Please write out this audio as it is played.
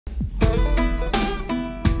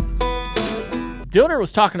Dillner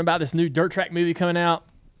was talking about this new dirt track movie coming out.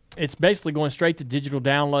 It's basically going straight to digital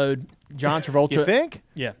download. John Travolta. You think?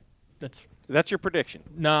 Yeah. That's your prediction?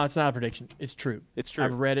 No, it's not a prediction. It's true. It's true.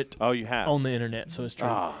 I've read it. Oh, you have? On the internet, so it's true.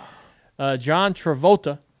 Oh. John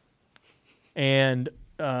Travolta and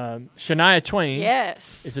Shania Twain.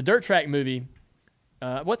 Yes. It's a dirt track movie.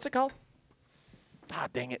 What's it called? Ah,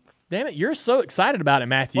 dang it. Damn it, you're so excited about it,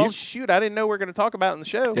 Matthew. Well, shoot, I didn't know we were going to talk about it in the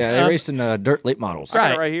show. Yeah, they're racing dirt late models. I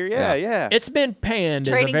got it right here. Yeah. It's been panned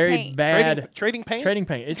as a Trading very paint. bad Trading paint? Trading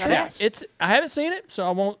paint. Yes. I haven't seen it, so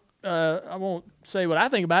I won't say what I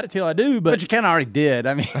think about it till I do. But you kind of already did.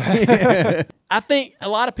 I mean, I think a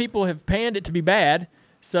lot of people have panned it to be bad.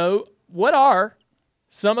 So, what are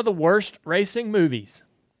some of the worst racing movies?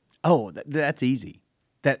 oh, that's easy.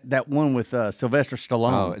 That one with Sylvester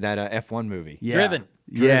Stallone. Oh, that F1 movie. Yeah. Driven.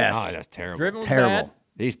 Yes. Oh, that's terrible. Driven was Terrible. bad.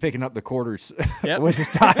 He's picking up the quarters Yep. with his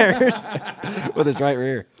tires, with his right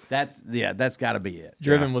rear. That's got to be it.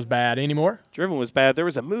 Driven was bad. Any more? Driven was bad. There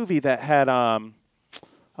was a movie that had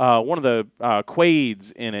one of the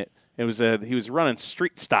Quaids in it. It was he was running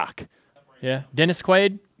street stock. Yeah. Dennis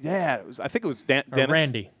Quaid Yeah, it was. I think it was Dennis. or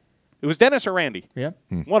Randy? It was Dennis or Randy. Yep.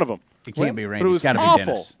 One of them. It can't be But Randy. it It's was got to be awful.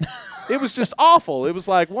 Dennis. It was just awful. It was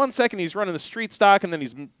like 1 second he's running the street stock and then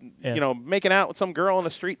he's making out with some girl in a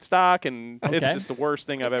street stock, and it's just the worst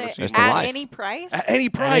thing I've ever seen. It's the At life. any price? At any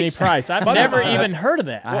price. At any price. I've never even heard of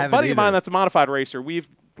that. I Well, haven't buddy of mine either. that's a modified racer, we've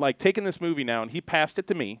taken this movie now and he passed it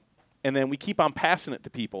to me, and then we keep on passing it to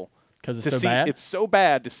people. Because it's to so see, bad? It's so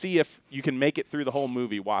bad to see if you can make it through the whole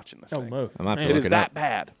movie watching this Oh, thing. no. I'm gonna have to Man. It look is it that up.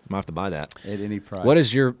 bad. I'm gonna have to buy that. At any price. What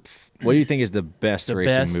do you think is the best The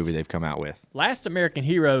racing best? movie they've come out with? Last American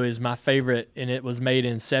Hero is my favorite, and it was made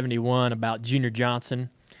in '71 about Junior Johnson.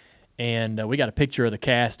 And we got a picture of the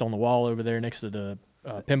cast on the wall over there next to the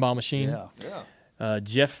pinball machine. Yeah.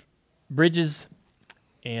 Jeff Bridges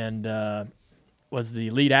and was the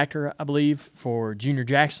lead actor, I believe, for Junior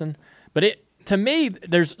Jackson. But to me,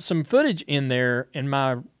 there's some footage in there, and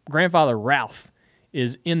my grandfather Ralph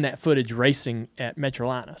is in that footage racing at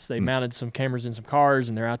Metrolina. So they mounted some cameras in some cars,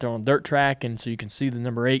 and they're out there on a dirt track, and so you can see the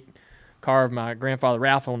number 8 car of my grandfather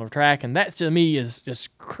Ralph on the track. And that, to me, is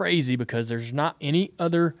just crazy because there's not any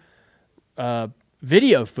other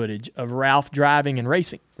video footage of Ralph driving and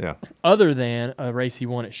racing Yeah. other than a race he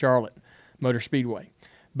won at Charlotte Motor Speedway.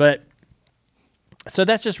 But so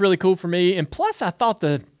that's just really cool for me. And plus, I thought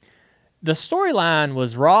the storyline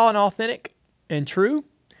was raw and authentic and true.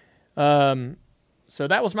 So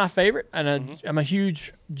that was my favorite, and I'm a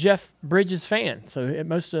huge Jeff Bridges fan. So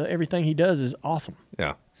most of everything he does is awesome.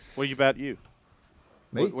 Yeah. What about you?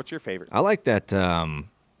 Me? What's your favorite? I like that.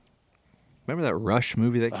 Remember that Rush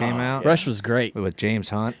movie that came out? Rush was great. With James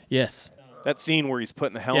Hunt? Yes. That scene where he's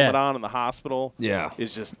putting the helmet Yeah. on in the hospital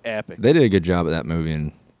is just epic. They did a good job of that movie,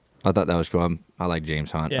 and I thought that was cool. I like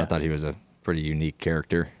James Hunt. Yeah. I thought he was a pretty unique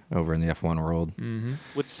character over in the F1 world.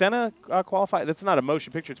 Would Senna qualify? That's not a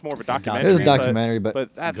motion picture. It's more of a documentary. It was a documentary,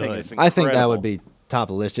 but that thing is incredible. I think that would be top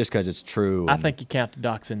of the list just because it's true. I think you count the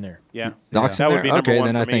docs in there. Yeah. Doc's That in would there? be number okay, one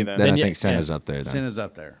then for I me think then. then I Then think yes, Senna's yeah. up there. Then. Senna's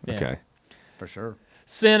up there. Yeah. Okay. For sure.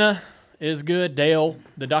 Senna is good. Dale,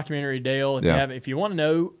 the documentary Dale. Yeah. If you want to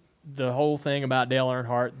know the whole thing about Dale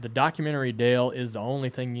Earnhardt, the documentary Dale is the only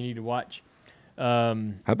thing you need to watch. How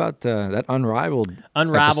about that Unrivaled?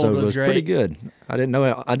 Unrivaled episode was great. pretty good. I didn't know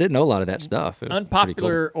a lot of that stuff. It was pretty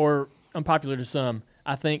cool. Unpopular to some.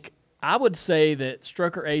 I think I would say that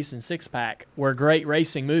Stroker Ace and Six Pack were great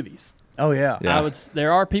racing movies. Oh yeah. Yeah.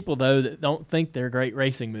 There are people though that don't think they're great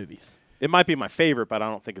racing movies. It might be my favorite, but I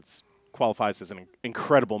don't think it's qualifies as an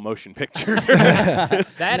incredible motion picture.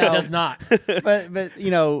 That it does not. but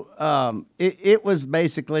you know, it was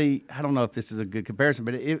basically, I don't know if this is a good comparison,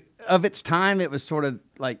 but of its time, it was sort of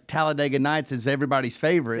like Talladega Nights is everybody's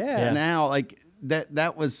favorite. Yeah. Now, like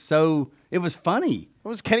that was so, it was funny. It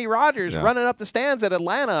was Kenny Rogers running up the stands at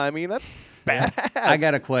Atlanta. I mean, that's badass. I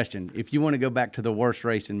got a question. If you want to go back to the worst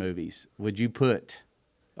racing movies, would you put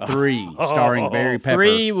 3 starring Barry Pepper?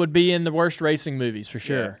 3 would be in the worst racing movies for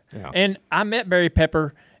sure. Yeah. And I met Barry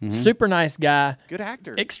Pepper, super nice guy, Good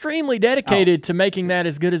actor. extremely dedicated to making that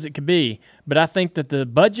as good as it could be. But I think that the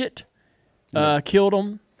budget killed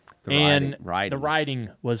him, and writing. the writing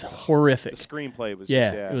was horrific. The screenplay was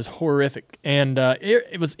Yeah, just, it was horrific, and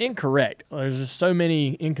it was incorrect. There's just so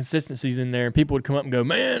many inconsistencies in there, and people would come up and go,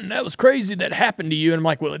 "Man, that was crazy that happened to you," and I'm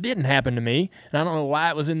like, "Well, it didn't happen to me, and I don't know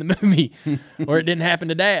why it was in the movie, or it didn't happen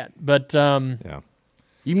to Dad." But Yeah.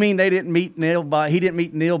 You mean they didn't meet Neil he didn't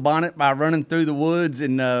meet Neil Bonnet by running through the woods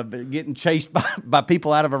and getting chased by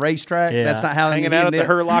people out of a racetrack? Yeah. That's not how hanging out at the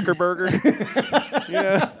Herlocker Burger.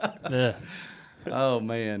 uh, Oh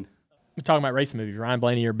man. we're talking about racing movies. Ryan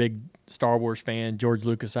Blaney, you're a big Star Wars fan. George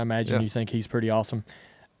Lucas, I imagine you think he's pretty awesome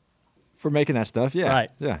for making that stuff. Yeah,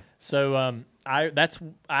 right. Yeah. So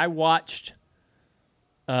I watched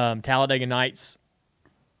Talladega Nights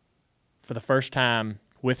for the first time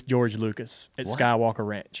with George Lucas at Skywalker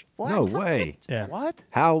Ranch. What? No way. Yeah. What?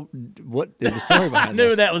 How? What is the story behind I knew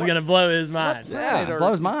this? that was going to blow his mind. Yeah, It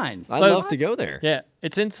blows mine. I'd So- love to go there. Yeah,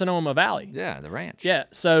 it's in Sonoma Valley. Yeah, the ranch. Yeah,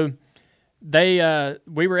 so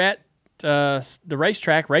we were at the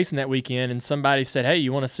racetrack racing that weekend, and somebody said, "Hey,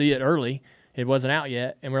 you want to see it early?" It wasn't out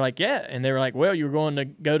yet, and we're like, "Yeah," and they were like, "Well, you're going to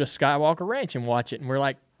go to Skywalker Ranch and watch it," and we're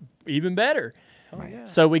like, "Even better." Oh, yeah.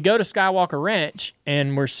 So we go to Skywalker Ranch,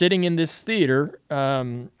 and we're sitting in this theater,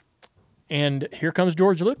 and here comes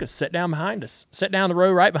George Lucas, sat down behind us, sat down the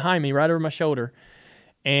row right behind me, right over my shoulder,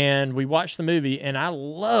 and we watched the movie, and I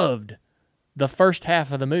loved the first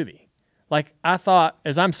half of the movie. Like, I thought,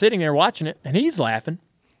 as I'm sitting there watching it, and he's laughing.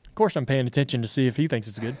 Of course, I'm paying attention to see if he thinks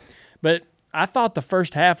it's good. But I thought the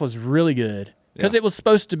first half was really good because it was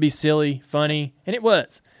supposed to be silly, funny, and it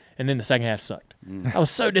was. And then the second half sucked. I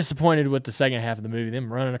was so disappointed with the second half of the movie,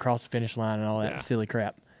 them running across the finish line and all that silly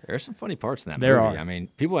crap. There's some funny parts in that There movie. are. I mean,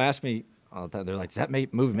 people ask me all the time, they're like, does that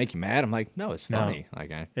movie make you mad? I'm like, no, it's funny.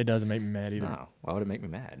 It doesn't make me mad either. No, why would it make me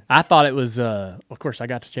mad? I thought it was, of course, I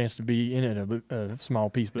got the chance to be in it a small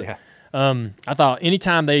piece, but Yeah. I thought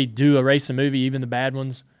anytime they do a racing movie, even the bad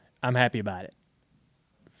ones, I'm happy about it.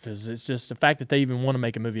 Because it's just the fact that they even want to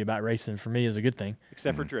make a movie about racing for me is a good thing.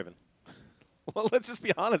 Except for Driven. Well, let's just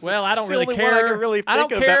be honest. Well, I don't it's really the only care. one I can really I don't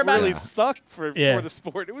think of care that about really it. sucked for the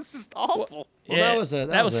sport. It was just awful. Well, Yeah, that was that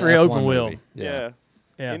was was a for F1 open wheel. movie. Yeah.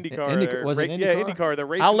 Yeah. IndyCar. was it Yeah, IndyCar? IndyCar. The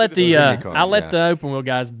racing. I'll let division. the IndyCar, I'll let yeah. the open wheel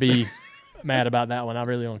guys be mad about that one. I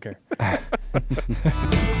really don't care.